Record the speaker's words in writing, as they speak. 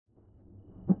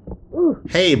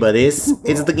Hey buddies,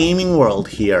 it's the gaming world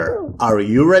here. Are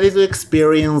you ready to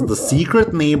experience the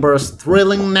Secret Neighbor's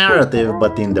thrilling narrative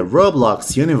but in the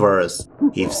Roblox universe?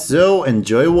 If so,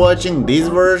 enjoy watching this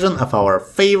version of our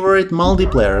favorite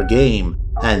multiplayer game.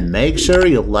 And make sure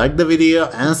you like the video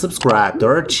and subscribe to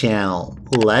our channel.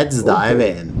 Let's dive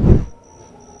in.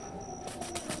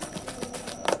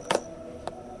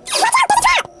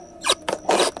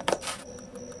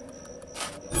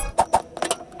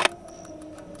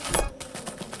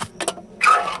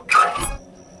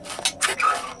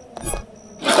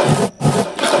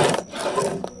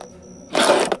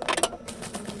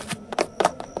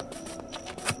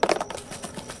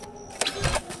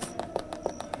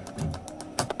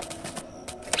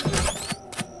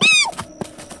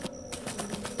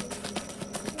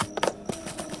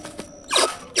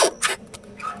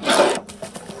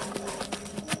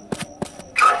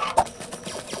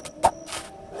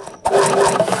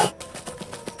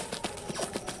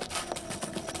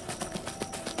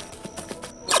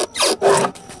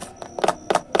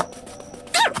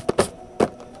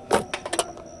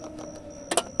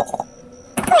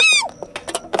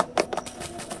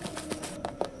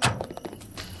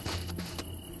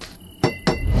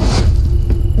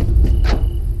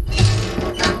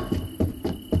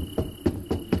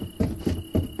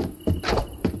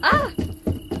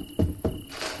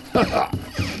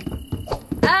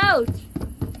 Ouch!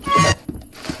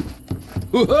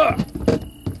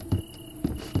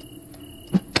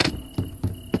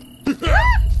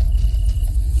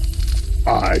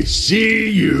 I see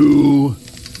you.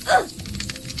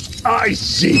 I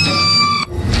see you.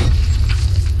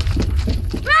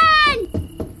 Run!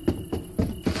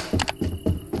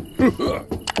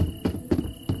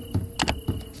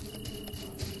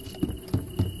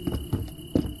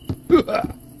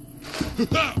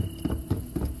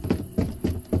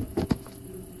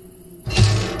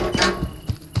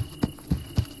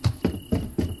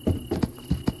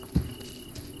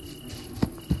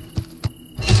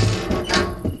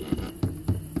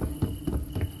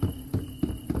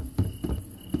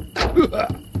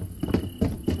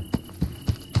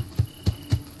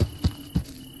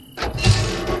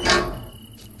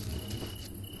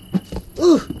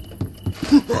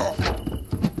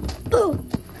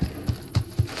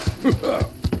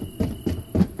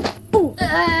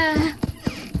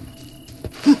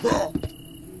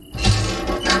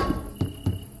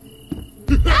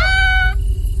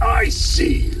 I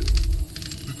see you.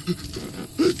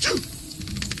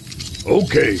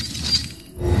 Okay.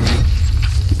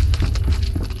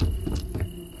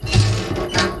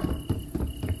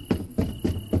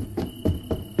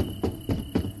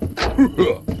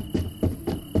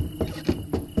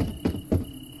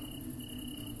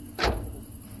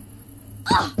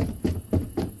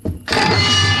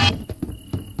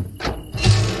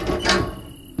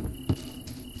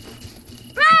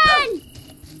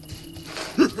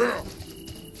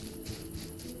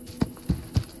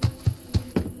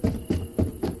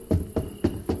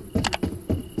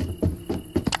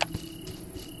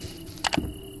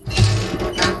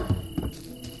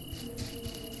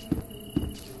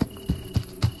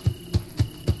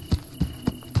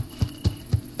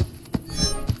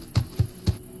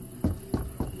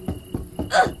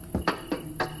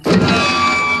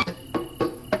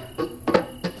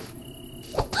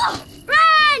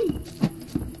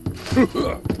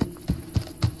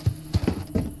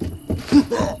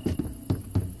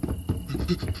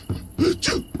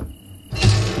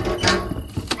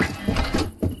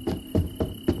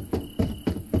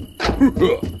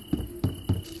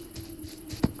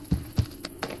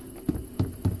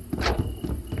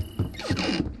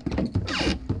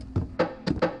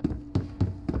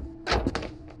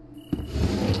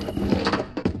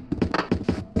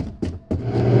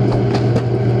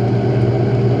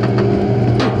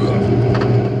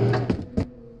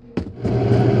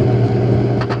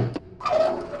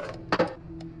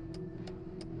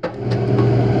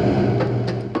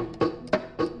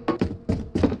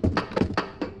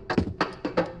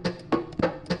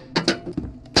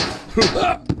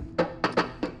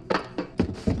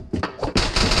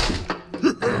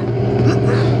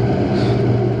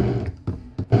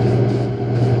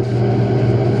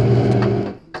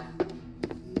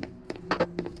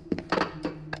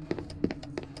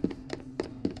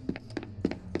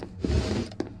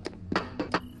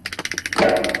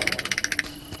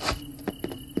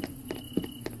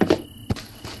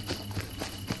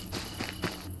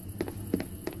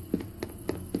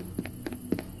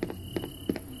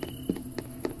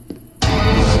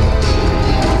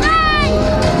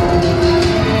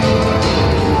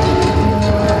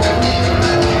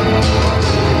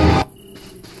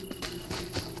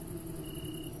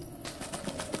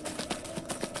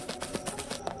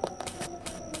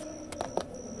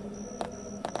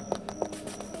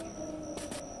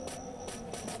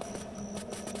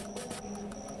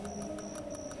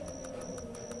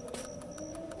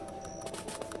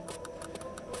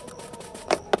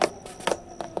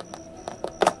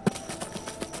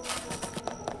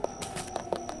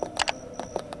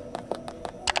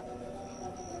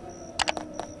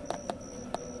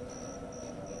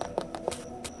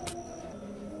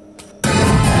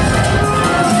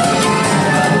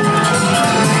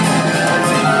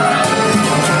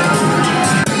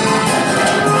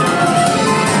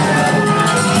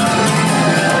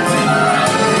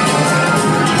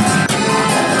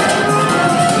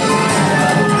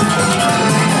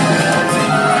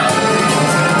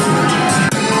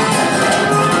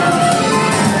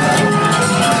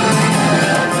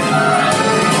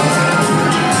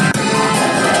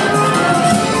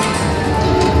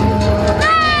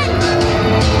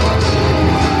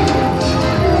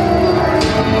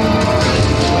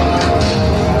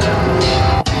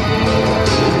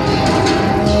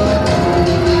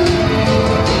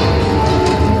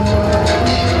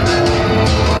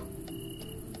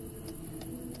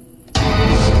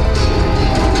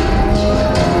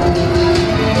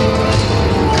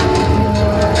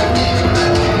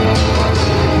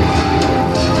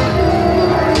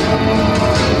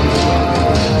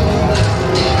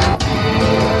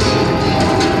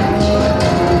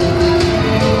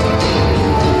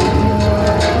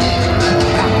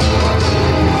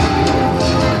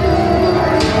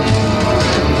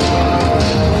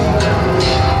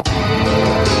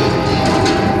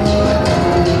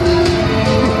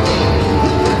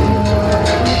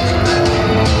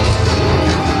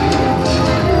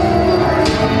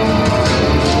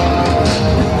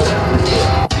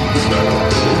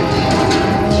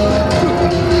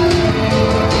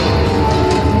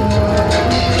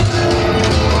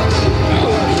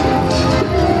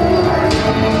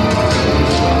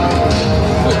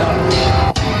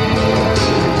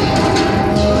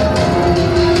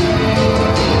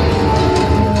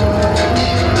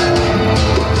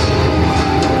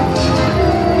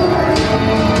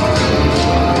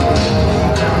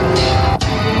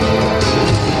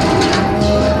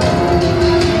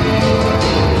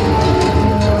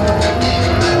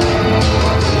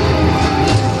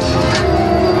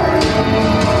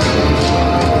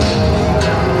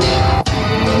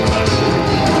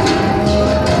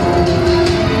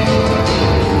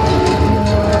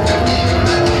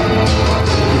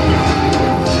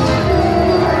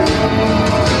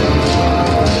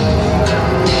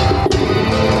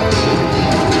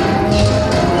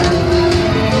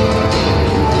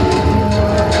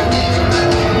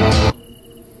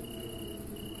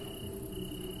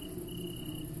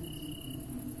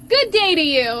 Good day to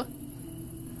you!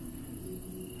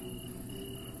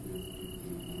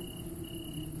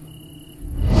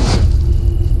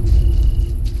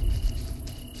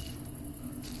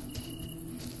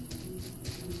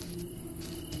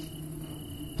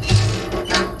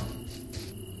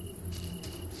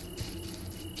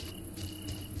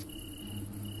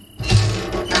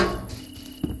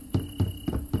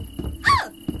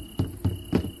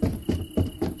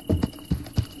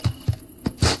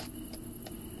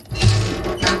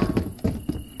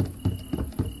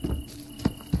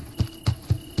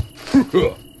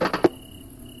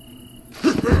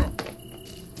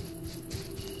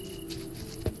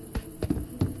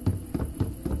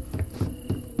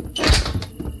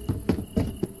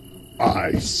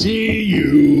 I see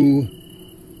you.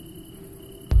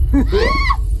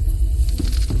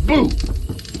 Boo!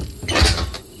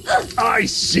 I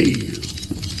see you.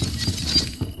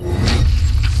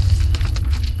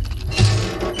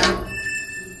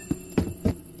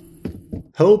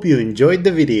 Hope you enjoyed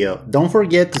the video. Don't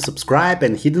forget to subscribe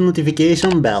and hit the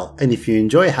notification bell. And if you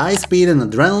enjoy high speed and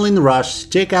adrenaline rush,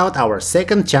 check out our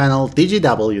second channel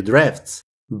TGW Drifts.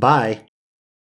 Bye!